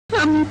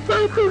আমি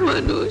পাপী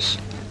মানুষ,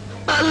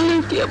 আল্লাহ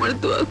কি আমার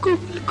দোয়া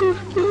কবুল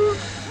করবে?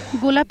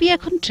 গোলাপি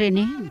এখন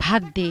ট্রেনে,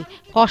 ভাত দে,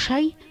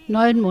 কসাই,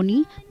 নয়নমণি,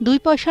 2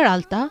 পয়সার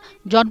আলতা,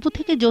 জন্ম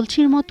থেকে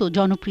জলছির মতো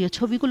জনপ্রিয়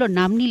ছবিগুলোর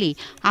নাম নিলেই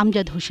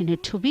আমজাদ হোসেনের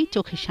ছবি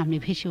চোখের সামনে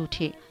ভেসে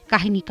ওঠে।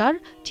 কাহিনীকার,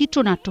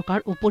 চিত্রনাট্যকার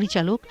ও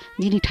পরিচালক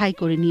যিনি ঠাঁই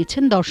করে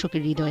নিয়েছেন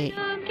দর্শকের হৃদয়ে।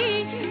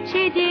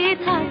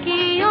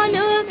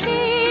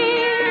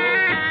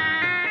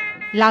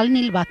 লাল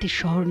নীল বাতির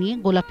শহর নিয়ে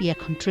গোলাপি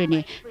এখন ট্রেনে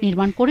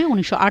নির্মাণ করে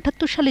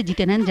 1978 সালে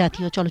জিতে নেন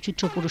জাতীয়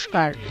চলচ্চিত্র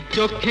পুরস্কার।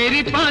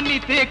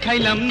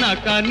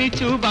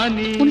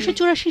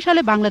 1984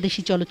 সালে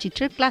বাংলাদেশি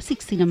চলচ্চিত্রের ক্লাসিক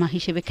সিনেমা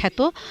হিসেবে খ্যাত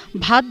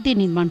ভাত দে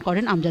নির্মাণ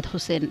করেন আমজাদ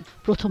হোসেন।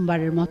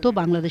 প্রথমবারের মতো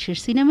বাংলাদেশের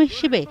সিনেমা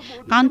হিসেবে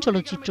কান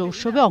চলচ্চিত্র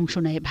উৎসবে অংশ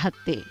নেয় ভাত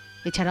দে।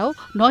 এছাড়াও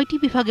 9টি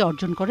বিভাগে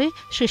অর্জন করে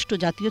শ্রেষ্ঠ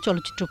জাতীয়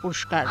চলচ্চিত্র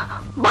পুরস্কার।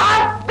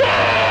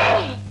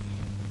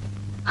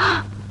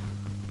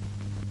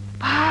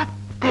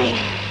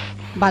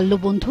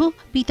 বাল্যবন্ধু,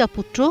 পিতা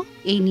পুত্র,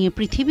 এই নিয়ে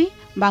পৃথিবী,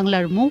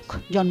 বাংলার মুখ,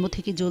 জন্ম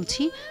থেকে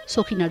জ্বলছি,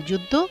 সখিনার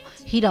যুদ্ধ,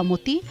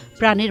 হীরামতি,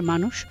 প্রাণের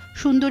মানুষ,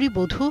 সুন্দরী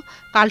বধূ,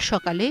 কাল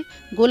সকালে,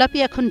 গোলাপি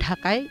এখন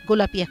ঢাকায়,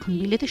 গোলাপি এখন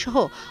বিলেতে সহ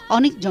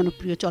অনেক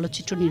জনপ্রিয়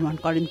চলচ্চিত্র নির্মাণ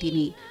করেন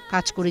তিনি।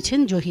 কাজ করেছেন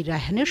জহির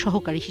রায়হানের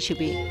সহকারী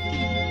হিসেবে।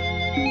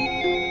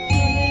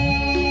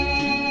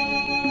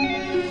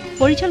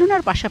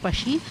 পরিচালনার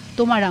পাশাপাশি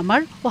তোমার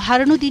আমার ও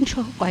হারানো দিন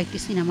সহ কয়েকটি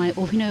সিনেমায়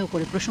অভিনয়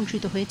করে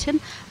প্রশংসিত হয়েছেন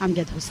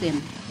আমজাদ হোসেন।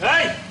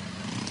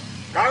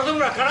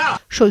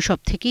 শৈশব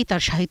থেকেই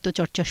তার সাহিত্য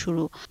চর্চা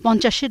শুরু।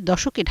 50-এর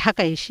দশকে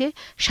ঢাকায় এসে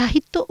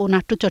সাহিত্য ও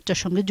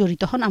নাট্যচর্চার সঙ্গে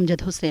জড়িত হন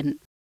আমজাদ হোসেন।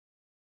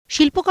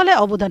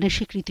 শিল্পকলায় অবদানের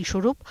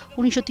স্বীকৃতিস্বরূপ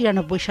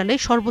 1993 সালে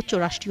সর্বোচ্চ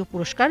রাষ্ট্রীয়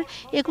পুরস্কার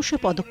 21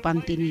 পদক পান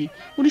তিনি।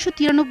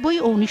 1993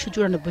 ও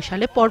 1994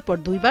 সালে পরপর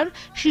 2বার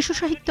শিশু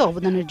সাহিত্যে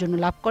অবদানের জন্য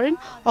লাভ করেন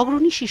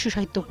অগ্রণী শিশু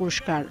সাহিত্য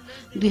পুরস্কার।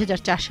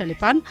 2004 সালে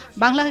পান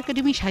বাংলা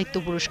একাডেমি সাহিত্য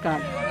পুরস্কার।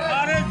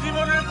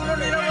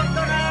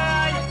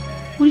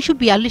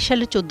 1942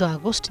 সালের 14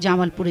 আগস্ট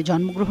জামালপুরে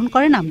জন্মগ্রহণ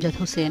করেন আমজাদ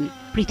হোসেন।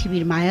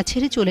 পৃথিবীর মায়া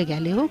ছেড়ে চলে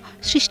গেলেও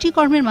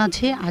সৃষ্টিকর্মের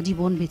মাঝে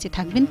আজীবন বেঁচে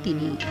থাকবেন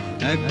তিনি।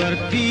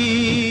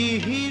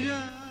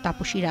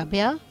 তাপসী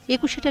রাবেয়া,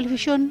 21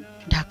 টেলিভিশন,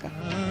 ঢাকা।